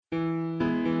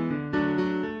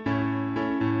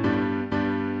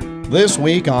This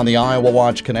week on the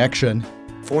IowaWatch Connection,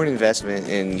 foreign investment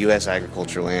in U.S.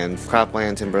 agriculture land,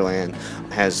 cropland, timberland,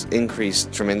 has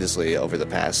increased tremendously over the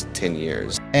past 10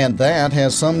 years. And that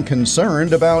has some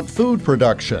concern about food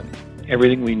production.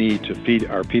 Everything we need to feed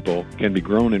our people can be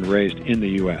grown and raised in the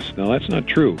U.S. Now, that's not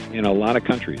true in a lot of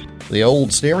countries. The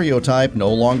old stereotype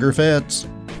no longer fits.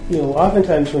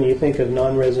 Oftentimes when you think of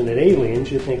non-resident aliens,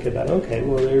 you think about, okay,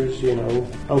 well, there's,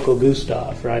 Uncle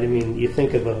Gustav, right? I mean, you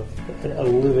think of a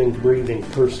living, breathing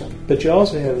person. But you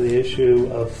also have the issue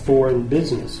of foreign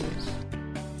businesses.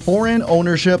 Foreign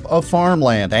ownership of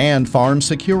farmland and farm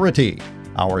security,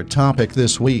 our topic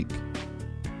this week.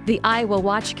 The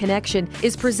IowaWatch Connection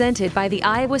is presented by the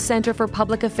Iowa Center for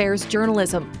Public Affairs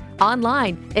Journalism,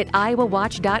 online at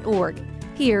iowawatch.org.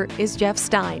 Here is Jeff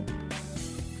Stein.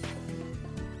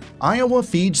 Iowa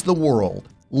feeds the world,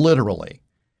 literally.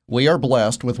 We are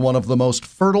blessed with one of the most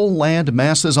fertile land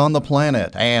masses on the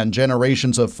planet and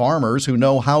generations of farmers who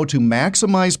know how to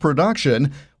maximize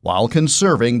production while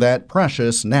conserving that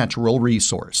precious natural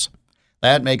resource.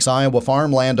 That makes Iowa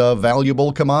farmland a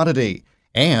valuable commodity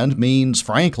and means,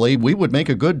 frankly, we would make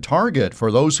a good target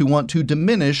for those who want to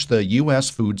diminish the U.S.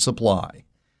 food supply.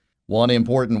 One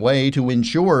important way to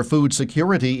ensure food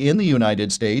security in the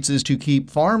United States is to keep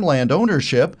farmland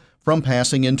ownership from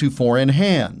passing into foreign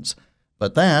hands.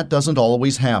 But that doesn't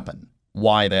always happen.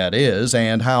 Why that is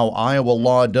and how Iowa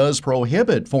law does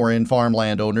prohibit foreign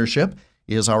farmland ownership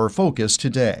is our focus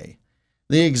today.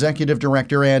 The executive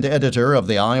director and editor of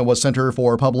the Iowa Center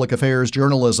for Public Affairs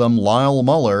Journalism, Lyle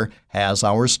Muller, has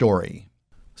our story.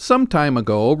 Some time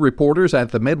ago, reporters at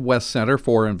the Midwest Center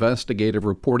for Investigative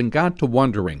Reporting got to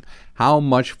wondering how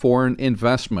much foreign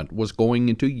investment was going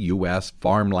into U.S.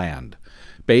 farmland.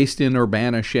 Based in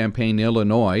Urbana-Champaign,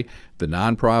 Illinois, the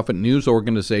nonprofit news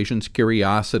organization's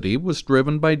curiosity was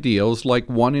driven by deals like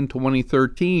one in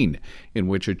 2013, in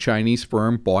which a Chinese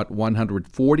firm bought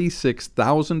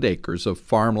 146,000 acres of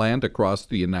farmland across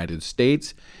the United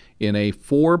States in a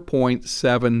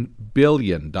 $4.7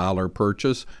 billion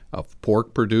purchase of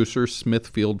pork producer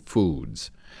Smithfield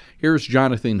Foods. Here's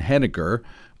Johnathan Hettinger,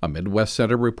 a Midwest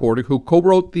Center reporter who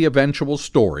co-wrote the eventual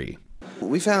story.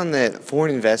 We found that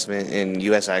foreign investment in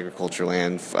U.S. agriculture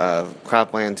land,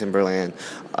 cropland, timberland,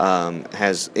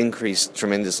 has increased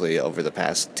tremendously over the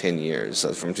past 10 years.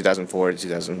 So from 2004 to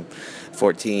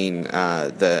 2014,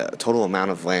 the total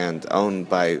amount of land owned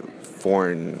by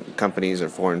foreign companies or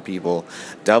foreign people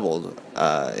doubled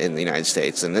in the United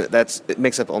States. And it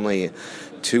makes up only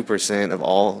 2% of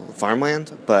all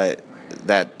farmland, but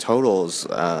that totals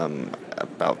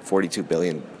about $42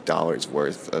 billion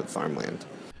worth of farmland.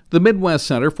 The Midwest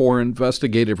Center for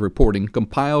Investigative Reporting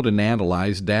compiled and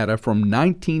analyzed data from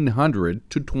 1900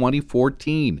 to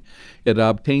 2014. It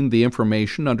obtained the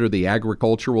information under the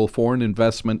Agricultural Foreign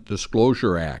Investment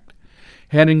Disclosure Act.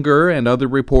 Hettinger and other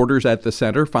reporters at the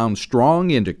center found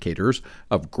strong indicators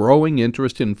of growing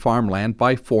interest in farmland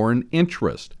by foreign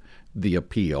interest. The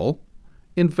appeal: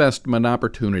 investment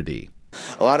opportunity.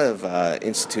 A lot of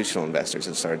institutional investors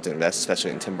have started to invest,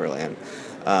 especially in timberland,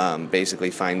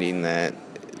 basically finding that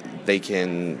they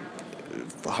can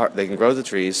grow the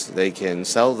trees, they can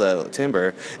sell the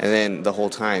timber, and then the whole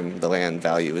time the land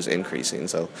value is increasing.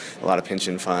 So a lot of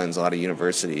pension funds, a lot of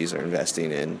universities are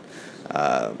investing in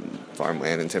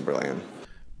farmland and timberland.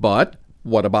 But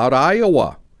what about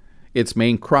Iowa? Its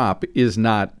main crop is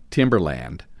not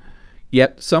timberland.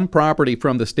 Yet some property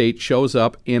from the state shows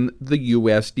up in the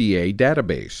USDA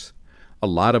database. A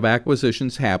lot of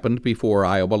acquisitions happened before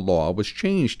Iowa law was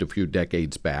changed a few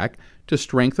decades back to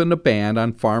strengthen a ban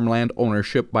on farmland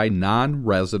ownership by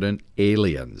non-resident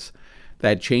aliens.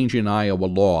 That change in Iowa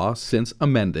law, since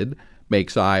amended,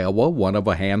 makes Iowa one of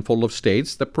a handful of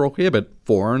states that prohibit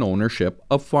foreign ownership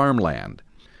of farmland.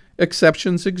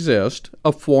 Exceptions exist: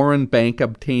 a foreign bank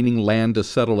obtaining land to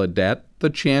settle a debt,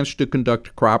 the chance to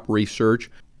conduct crop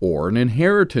research, or an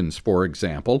inheritance, for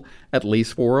example, at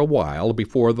least for a while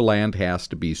before the land has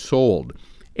to be sold.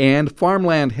 And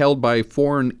farmland held by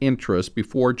foreign interests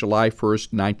before July 1,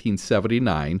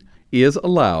 1979, is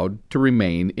allowed to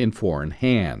remain in foreign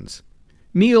hands.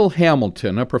 Neil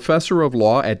Hamilton, a professor of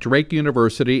law at Drake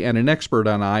University and an expert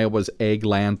on Iowa's ag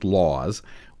land laws,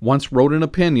 once wrote an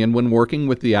opinion when working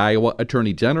with the Iowa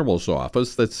Attorney General's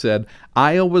office that said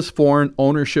Iowa's foreign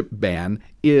ownership ban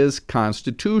is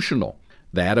constitutional.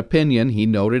 That opinion, he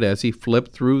noted as he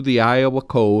flipped through the Iowa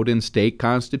Code and state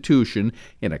constitution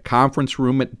in a conference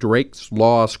room at Drake's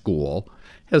Law School,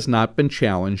 has not been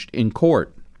challenged in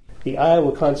court. The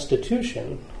Iowa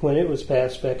Constitution, when it was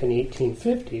passed back in the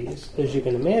 1850s, as you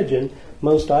can imagine,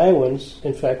 most Iowans,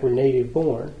 in fact, were native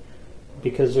born.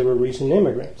 because there were recent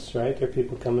immigrants, right? There are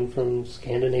people coming from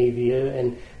Scandinavia,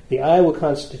 and the Iowa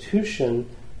Constitution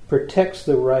protects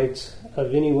the rights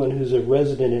of anyone who's a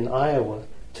resident in Iowa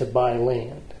to buy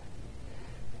land.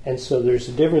 And so there's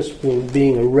a difference between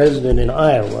being a resident in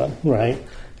Iowa, right,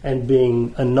 and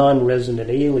being a non-resident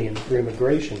alien for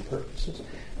immigration purposes.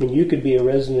 I mean, you could be a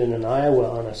resident in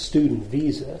Iowa on a student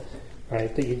visa,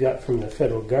 right, that you got from the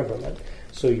federal government.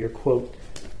 So you're, quote,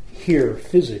 here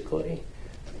physically.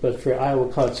 But for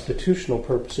Iowa constitutional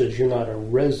purposes, you're not a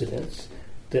resident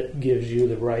that gives you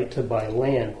the right to buy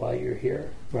land while you're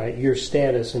here, right? Your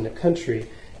status in the country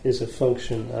is a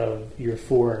function of your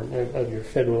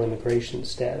federal immigration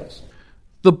status.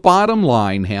 The bottom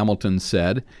line, Hamilton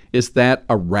said, is that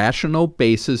a rational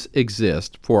basis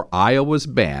exists for Iowa's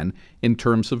ban in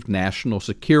terms of national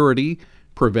security,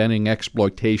 preventing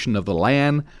exploitation of the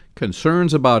land,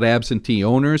 concerns about absentee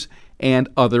owners, and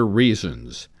other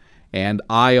reasons. And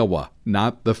Iowa,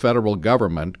 not the federal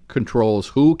government, controls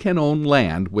who can own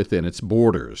land within its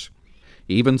borders.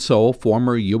 Even so,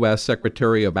 former U.S.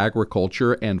 Secretary of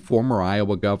Agriculture and former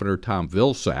Iowa Governor Tom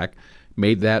Vilsack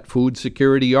made that food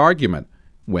security argument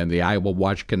when the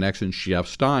IowaWatch Connection's Jeff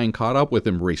Stein caught up with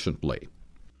him recently.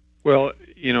 Well,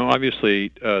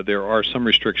 obviously there are some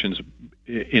restrictions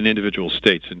in individual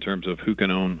states in terms of who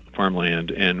can own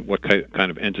farmland and what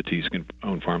kind of entities can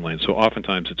own farmland. So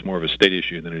oftentimes it's more of a state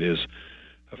issue than it is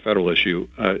a federal issue.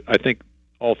 I think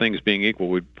all things being equal,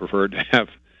 we'd prefer to have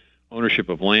ownership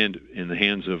of land in the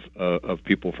hands of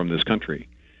people from this country.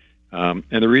 And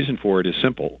the reason for it is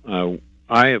simple.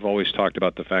 I have always talked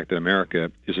about the fact that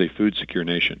America is a food secure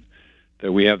nation,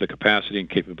 that we have the capacity and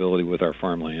capability with our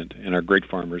farmland and our great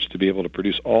farmers to be able to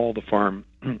produce all the farm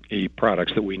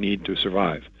products that we need to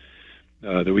survive,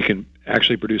 that we can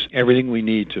actually produce everything we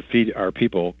need to feed our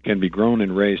people can be grown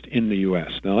and raised in the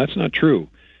U.S. Now, that's not true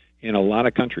in a lot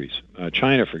of countries.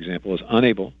 China, for example, is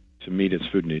unable to meet its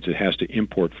food needs. It has to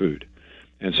import food,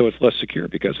 and so it's less secure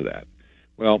because of that.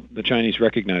 Well, the Chinese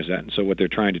recognize that, and so what they're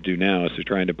trying to do now is they're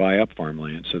trying to buy up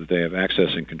farmland so that they have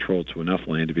access and control to enough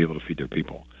land to be able to feed their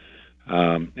people.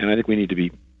 And I think we need to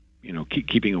be,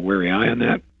 keeping a wary eye on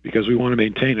that because we want to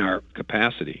maintain our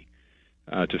capacity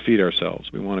to feed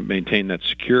ourselves. We want to maintain that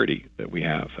security that we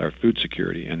have, our food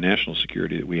security and national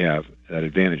security that we have, that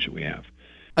advantage that we have.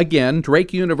 Again,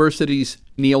 Drake University's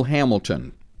Neil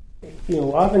Hamilton.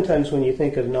 Oftentimes when you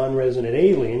think of non-resident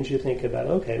aliens, you think about,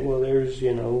 okay, well, there's,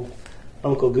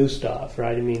 Uncle Gustav,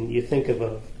 right? I mean, you think of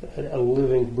a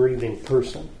living, breathing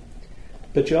person.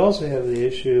 But you also have the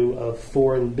issue of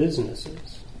foreign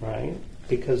businesses, right?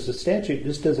 Because the statute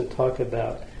just doesn't talk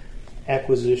about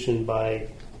acquisition by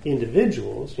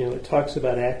individuals. It talks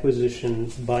about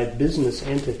acquisition by business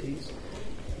entities.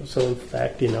 So, in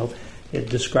fact, it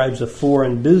describes a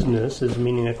foreign business as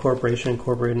meaning a corporation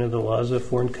incorporated under the laws of a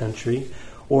foreign country,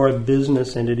 or a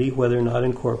business entity, whether or not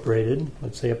incorporated,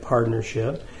 let's say a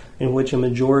partnership, in which a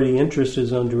majority interest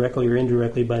is owned directly or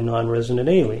indirectly by non-resident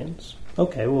aliens.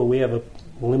 Okay, well, we have a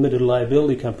limited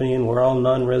liability company and we're all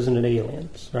non-resident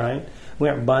aliens, right? We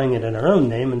aren't buying it in our own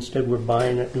name. Instead, we're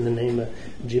buying it in the name of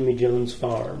Jimmy Jones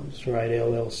Farms, right,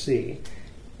 LLC.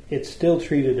 It's still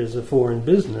treated as a foreign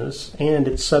business and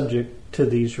it's subject to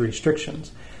these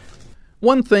restrictions.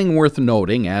 One thing worth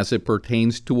noting as it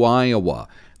pertains to Iowa,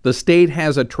 the state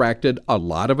has attracted a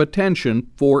lot of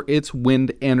attention for its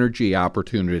wind energy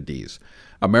opportunities.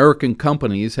 American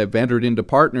companies have entered into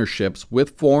partnerships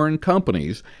with foreign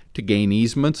companies to gain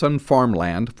easements on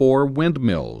farmland for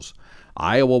windmills.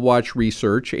 IowaWatch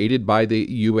research, aided by the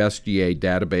USDA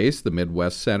database the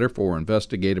Midwest Center for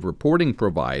Investigative Reporting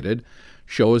provided,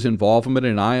 shows involvement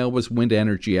in Iowa's wind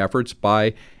energy efforts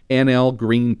by NL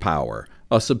Green Power,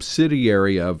 a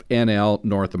subsidiary of NL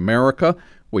North America,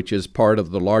 which is part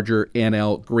of the larger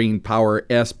NL Green Power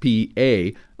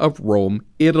SPA of Rome,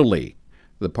 Italy.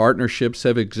 The partnerships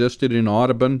have existed in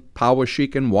Audubon,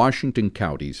 Poweshiek, and Washington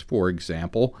counties, for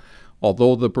example,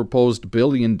 although the proposed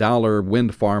billion-dollar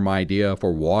wind farm idea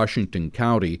for Washington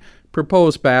County,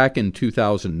 proposed back in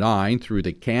 2009 through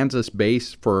the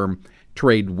Kansas-based firm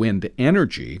Trade Wind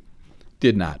Energy,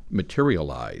 did not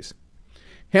materialize.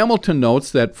 Hamilton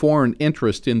notes that foreign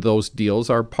interest in those deals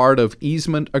are part of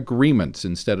easement agreements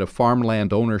instead of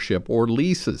farmland ownership or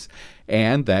leases,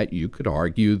 and that you could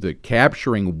argue that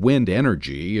capturing wind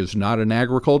energy is not an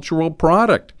agricultural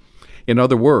product. In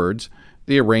other words,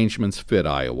 the arrangements fit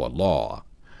Iowa law.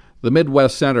 The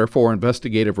Midwest Center for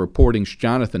Investigative Reporting's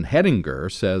Johnathan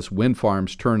Hettinger says wind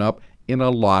farms turn up in a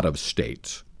lot of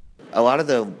states. a lot of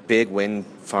the big wind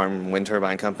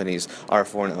turbine companies are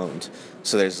foreign owned.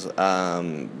 So there's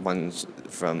ones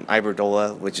from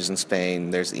Iberdrola, which is in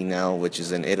Spain. There's Enel, which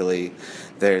is in Italy.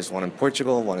 There's one in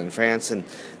Portugal, one in France, and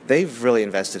they've really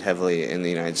invested heavily in the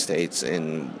United States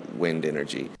in wind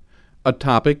energy. A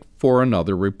topic for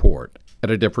another report at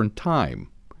a different time.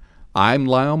 I'm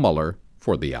Lyle Muller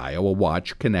for the Iowa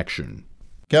Watch Connection.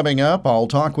 Coming up, I'll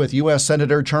talk with U.S.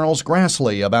 Senator Charles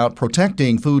Grassley about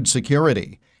protecting food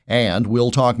security. And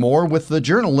we'll talk more with the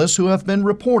journalists who have been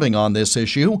reporting on this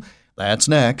issue. That's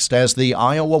next as the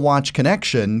Iowa Watch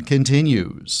Connection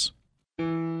continues.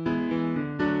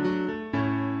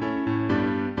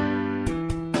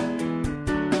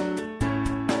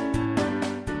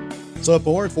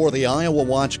 Support for the Iowa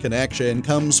Watch Connection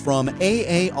comes from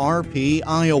AARP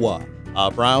Iowa,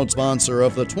 a proud sponsor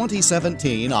of the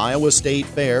 2017 Iowa State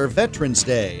Fair Veterans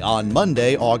Day on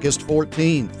Monday, August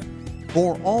 14th.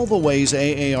 For all the ways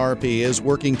AARP is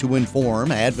working to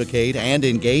inform, advocate, and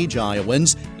engage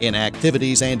Iowans in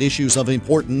activities and issues of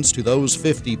importance to those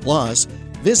 50+,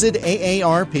 visit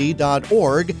aarp.org/IA.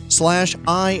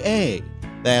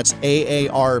 That's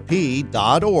aarp.org/IA.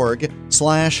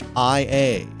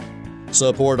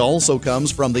 Support also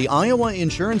comes from the Iowa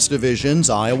Insurance Division's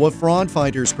Iowa Fraud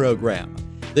Fighters program.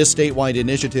 This statewide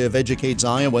initiative educates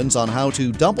Iowans on how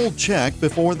to double-check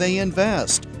before they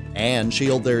invest and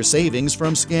shield their savings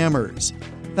from scammers.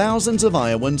 Thousands of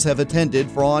Iowans have attended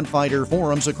fraud fighter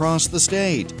forums across the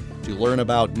state to learn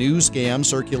about new scams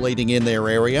circulating in their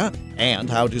area and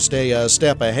how to stay a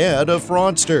step ahead of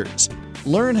fraudsters.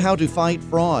 Learn how to fight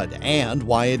fraud and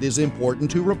why it is important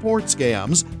to report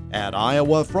scams at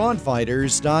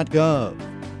iowafraudfighters.gov.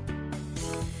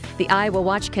 The Iowa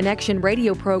Watch Connection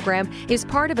radio program is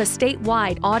part of a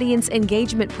statewide audience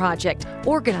engagement project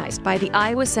organized by the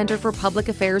Iowa Center for Public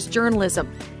Affairs Journalism,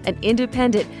 an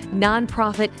independent,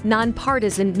 nonprofit,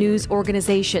 nonpartisan news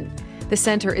organization. The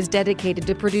center is dedicated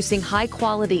to producing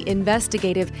high-quality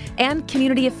investigative and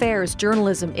community affairs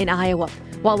journalism in Iowa,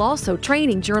 while also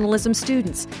training journalism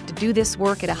students to do this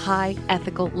work at a high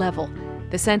ethical level.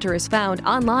 The center is found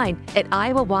online at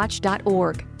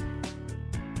iowawatch.org.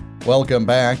 Welcome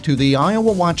back to the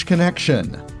Iowa Watch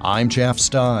Connection. I'm Jeff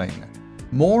Stein.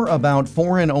 More about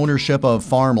foreign ownership of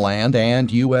farmland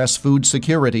and U.S. food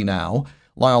security now.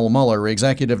 Lyle Muller,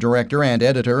 Executive Director and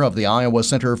Editor of the Iowa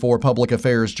Center for Public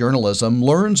Affairs Journalism,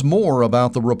 learns more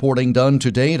about the reporting done to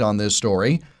date on this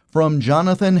story from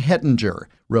Johnathan Hettinger,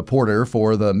 reporter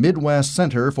for the Midwest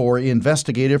Center for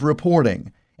Investigative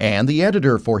Reporting, and the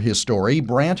editor for his story,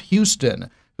 Brant Houston,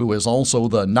 who is also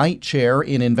the Knight Chair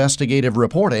in Investigative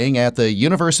Reporting at the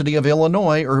University of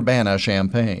Illinois,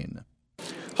 Urbana-Champaign.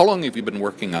 How long have you been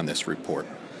working on this report?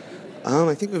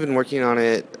 I think we've been working on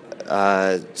it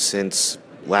since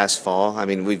last fall. I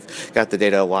mean, we've got the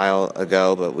data a while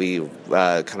ago, but we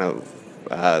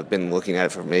been looking at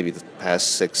it for maybe the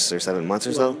past 6 or 7 months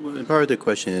or so. Well, part of the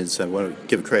question is I want to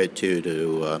give credit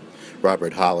to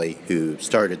Robert Holley, who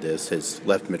started this, has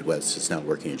left Midwest, is now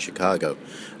working in Chicago.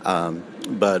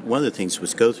 But one of the things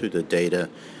was go through the data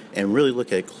and really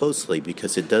look at it closely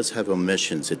because it does have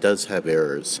omissions, it does have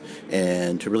errors,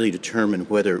 and to really determine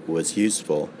whether it was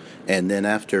useful. And then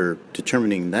after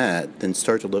determining that, then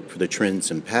start to look for the trends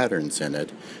and patterns in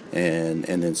it, and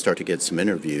then start to get some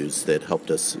interviews that helped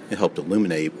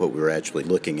illuminate what we were actually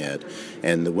looking at.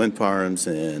 And the wind farms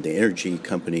and the energy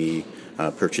company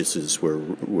purchases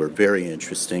were very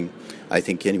interesting. I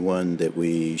think anyone that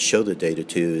we show the data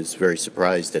to is very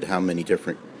surprised at how many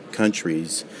different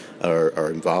countries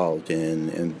are involved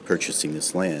in purchasing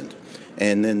this land.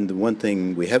 And then the one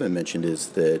thing we haven't mentioned is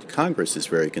that Congress is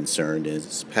very concerned and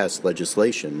has passed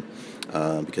legislation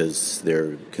because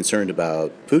they're concerned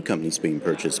about food companies being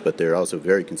purchased, but they're also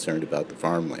very concerned about the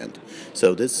farmland.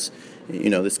 So this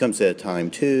comes at a time,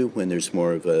 too, when there's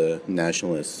more of a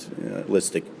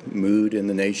nationalistic mood in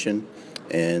the nation.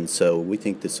 And so we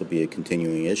think this will be a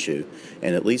continuing issue,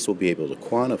 and at least we'll be able to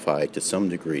quantify to some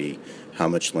degree how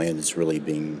much land is really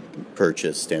being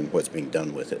purchased and what's being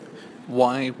done with it.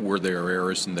 Why were there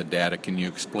errors in the data? Can you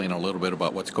explain a little bit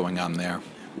about what's going on there?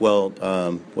 Well,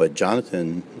 what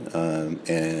Johnathan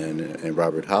and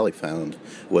Robert Holley found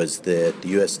was that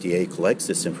the USDA collects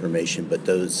this information but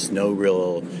does no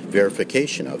real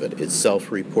verification of it. It's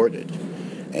self-reported.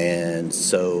 And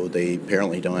so they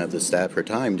apparently don't have the staff or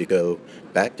time to go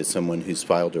back to someone who's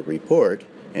filed a report,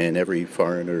 and every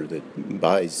foreigner that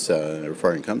buys, or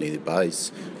foreign company that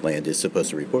buys land is supposed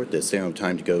to report this. They don't have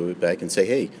time to go back and say,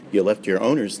 hey, you left your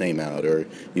owner's name out, or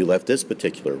you left this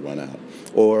particular one out,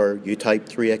 or you typed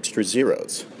 3 extra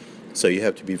zeros. So you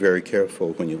have to be very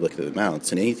careful when you look at the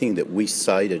amounts. And anything that we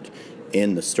cited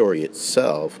in the story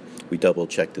itself, we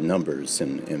double-check the numbers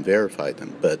and verify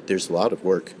them. But there's a lot of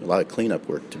work, a lot of cleanup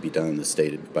work to be done in this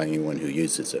data by anyone who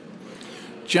uses it.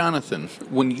 Johnathan,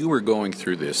 when you were going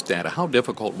through this data, how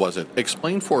difficult was it?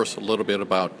 Explain for us a little bit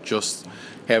about just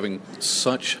having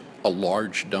such a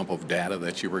large dump of data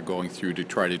that you were going through to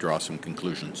try to draw some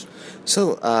conclusions.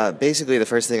 So basically the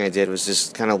first thing I did was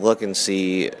just kind of look and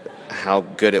see how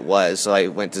good it was. So I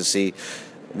went to see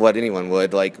what anyone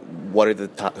would, like who are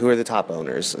the top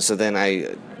owners. So then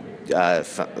I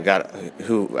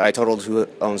totaled who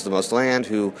owns the most land,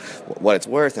 what it's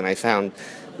worth, and I found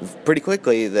pretty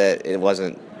quickly that it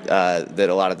wasn't that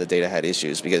a lot of the data had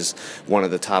issues, because one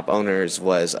of the top owners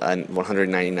was a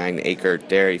 199-acre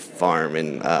dairy farm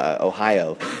in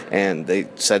Ohio, and they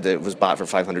said that it was bought for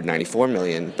 $594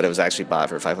 million, but it was actually bought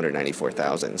for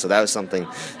 $594,000. So that was something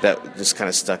that just kind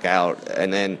of stuck out.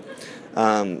 And then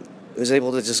was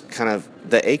able to just kind of,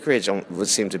 the acreage would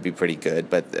seem to be pretty good,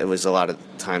 but it was a lot of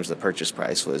times the purchase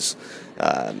price was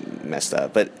messed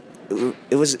up. But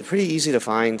it was pretty easy to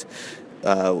find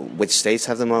which states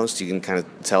have the most. You can kind of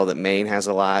tell that Maine has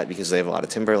a lot because they have a lot of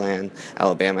timberland.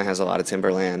 Alabama has a lot of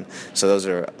timberland, so those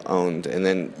are owned. And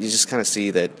then you just kind of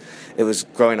see that it was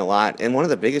growing a lot. And one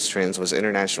of the biggest trends was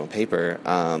International Paper.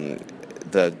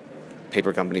 The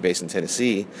paper company based in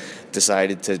Tennessee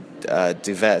decided to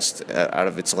divest out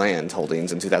of its land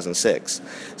holdings in 2006.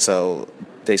 So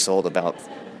they sold about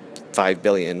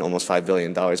almost $5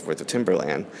 billion worth of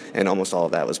timberland, and almost all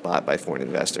of that was bought by foreign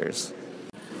investors.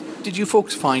 Did you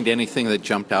folks find anything that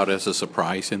jumped out as a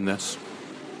surprise in this?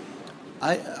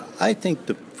 I think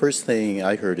the first thing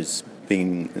I heard as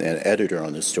being an editor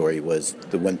on this story was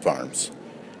the wind farms.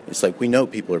 It's like, we know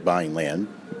people are buying land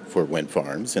for wind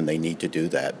farms, and they need to do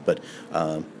that, but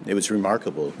it was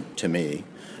remarkable to me.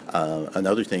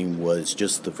 Another thing was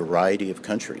just the variety of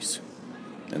countries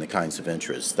and the kinds of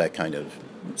interests. That kind of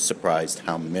surprised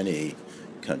how many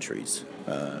countries.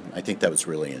 I think that was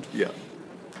really interesting. Yeah.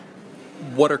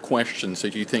 What are questions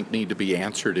that you think need to be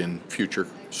answered in future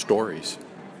stories?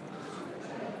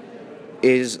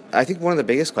 I think one of the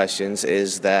biggest questions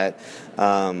is that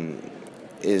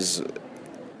is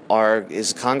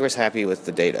Congress happy with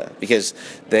the data? Because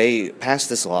they passed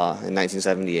this law in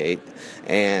 1978,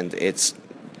 and it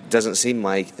doesn't seem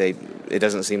like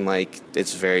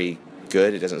it's very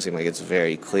good. It doesn't seem like it's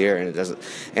very clear,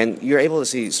 and you're able to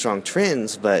see strong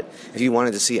trends. But if you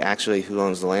wanted to see actually who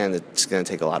owns the land, it's going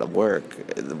to take a lot of work,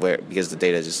 because the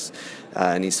data just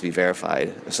needs to be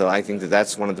verified. So I think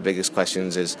that's one of the biggest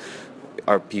questions: is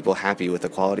are people happy with the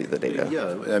quality of the data?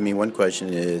 Yeah, I mean, one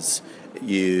question is,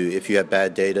 if you have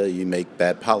bad data, you make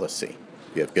bad policy.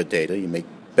 If you have good data, you make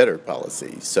better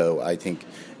policy. So I think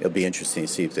it'll be interesting to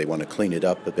see if they want to clean it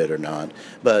up a bit or not.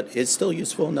 But it's still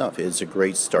useful enough. It's a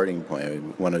great starting point. I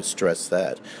want to stress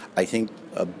that. I think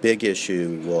a big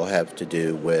issue will have to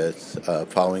do with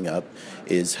following up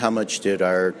is how much did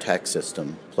our tax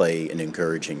system play in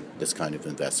encouraging this kind of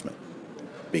investment?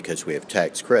 Because we have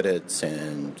tax credits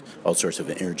and all sorts of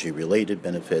energy-related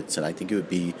benefits, and I think it would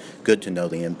be good to know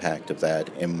the impact of that,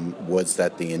 and was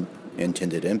that the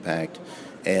intended impact?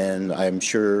 And I'm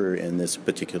sure in this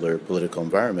particular political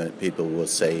environment, people will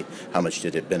say, how much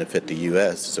did it benefit the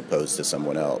U.S. as opposed to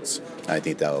someone else? I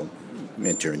think that'll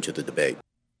enter into the debate.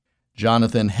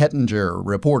 Johnathan Hettinger,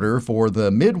 reporter for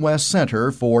the Midwest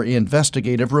Center for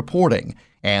Investigative Reporting,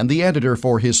 and the editor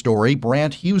for his story,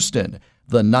 Brant Houston,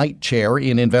 the Knight Chair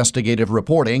in Investigative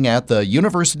Reporting at the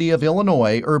University of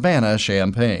Illinois,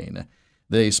 Urbana-Champaign.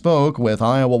 They spoke with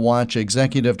IowaWatch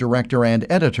Executive Director and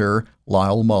Editor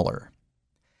Lyle Muller.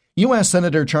 U.S.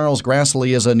 Senator Charles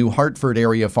Grassley is a New Hartford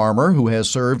area farmer who has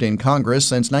served in Congress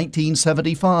since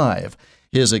 1975.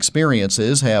 His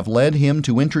experiences have led him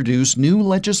to introduce new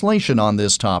legislation on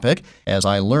this topic, as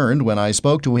I learned when I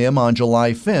spoke to him on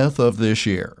July 5th of this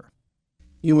year.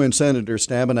 You and Senator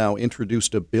Stabenow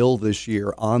introduced a bill this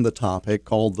year on the topic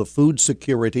called the Food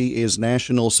Security is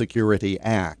National Security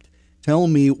Act. Tell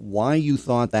me why you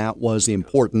thought that was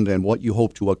important and what you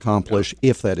hope to accomplish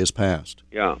if that is passed.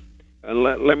 Yeah.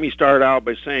 Let me start out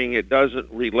by saying it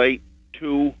doesn't relate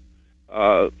to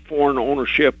foreign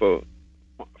ownership of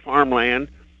farmland.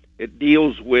 It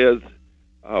deals with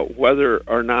whether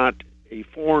or not a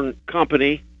foreign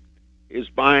company is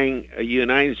buying a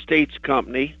United States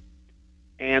company,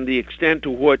 and the extent to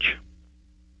which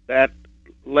that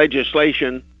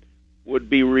legislation would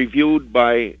be reviewed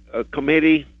by a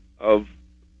committee of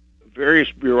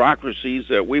various bureaucracies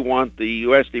that we want the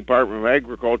U.S. Department of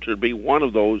Agriculture to be one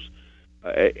of those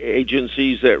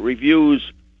agencies that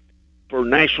reviews, for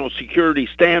national security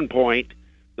standpoint,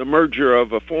 the merger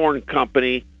of a foreign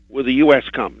company with a U.S.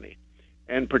 company.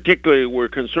 And particularly we're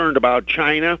concerned about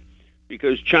China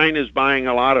because China is buying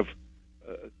a lot of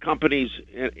companies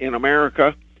in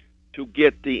America to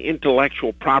get the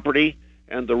intellectual property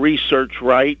and the research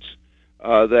rights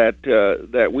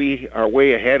that we are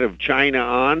way ahead of China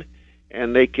on,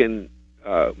 and they can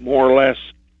more or less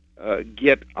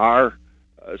get our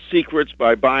secrets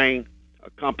by buying a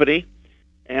company.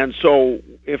 And so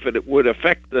if it would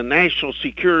affect the national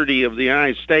security of the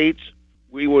United States,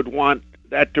 we would want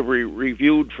that to be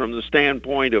reviewed from the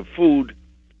standpoint of food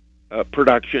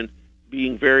production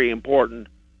being very important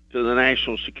to the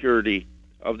national security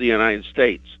of the United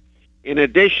States. In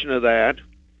addition to that,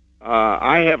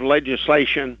 I have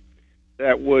legislation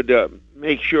that would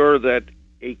make sure that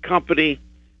a company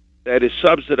that is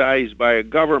subsidized by a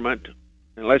government,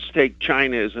 and let's take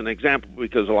China as an example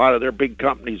because a lot of their big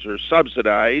companies are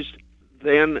subsidized,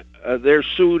 then they're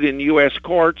sued in U.S.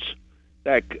 courts,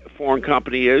 that foreign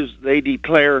company is, they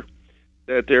declare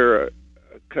that they're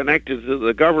connected to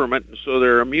the government, so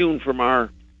they're immune from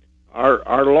our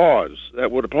laws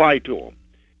that would apply to them.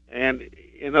 And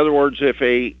in other words, if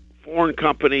a foreign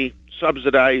company,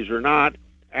 subsidized or not,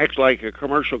 acts like a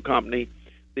commercial company,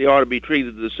 they ought to be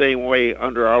treated the same way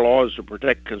under our laws to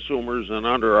protect consumers and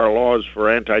under our laws for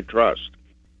antitrust.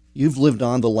 You've lived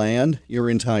on the land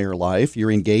your entire life.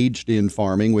 You're engaged in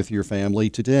farming with your family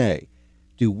today.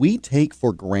 Do we take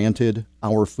for granted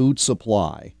our food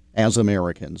supply as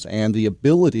Americans and the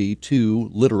ability to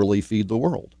literally feed the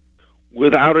world?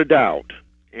 Without a doubt.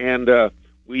 And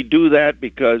we do that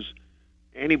because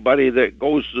anybody that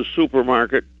goes to the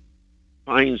supermarket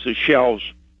finds the shelves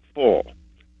full.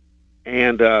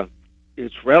 And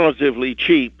it's relatively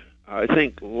cheap. I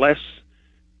think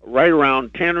right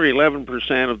around 10 or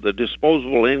 11% of the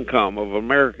disposable income of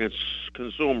American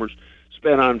consumers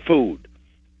spent on food,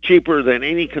 cheaper than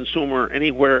any consumer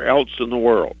anywhere else in the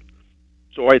world.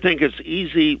 So I think it's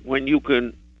easy when you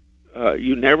can,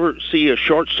 you never see a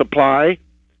short supply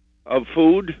of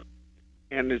food,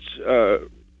 and it's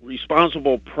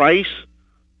responsible price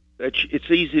that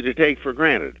it's easy to take for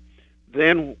granted.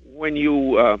 Then when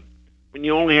you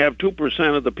only have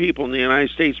 2% of the people in the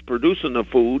United States producing the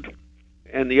food,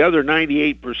 and the other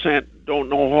 98% don't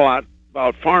know a whole lot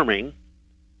about farming,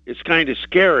 it's kind of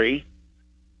scary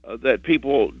that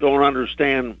people don't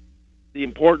understand the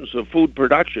importance of food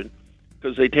production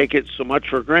because they take it so much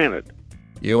for granted.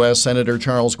 U.S. Senator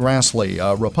Charles Grassley,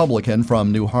 a Republican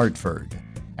from New Hartford.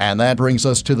 And that brings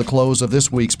us to the close of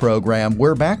this week's program.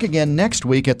 We're back again next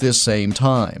week at this same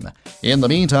time. In the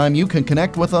meantime, you can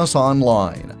connect with us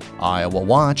online,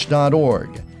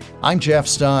 iowawatch.org. I'm Jeff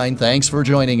Stein. Thanks for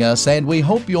joining us, and we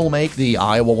hope you'll make the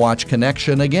Iowa Watch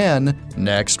Connection again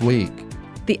next week.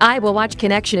 The Iowa Watch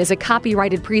Connection is a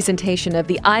copyrighted presentation of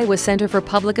the Iowa Center for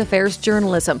Public Affairs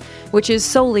Journalism, which is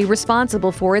solely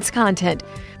responsible for its content.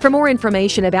 For more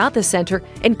information about the center,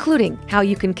 including how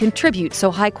you can contribute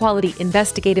so high-quality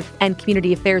investigative and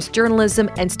community affairs journalism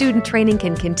and student training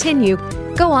can continue,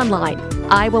 go online,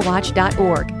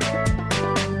 iowawatch.org.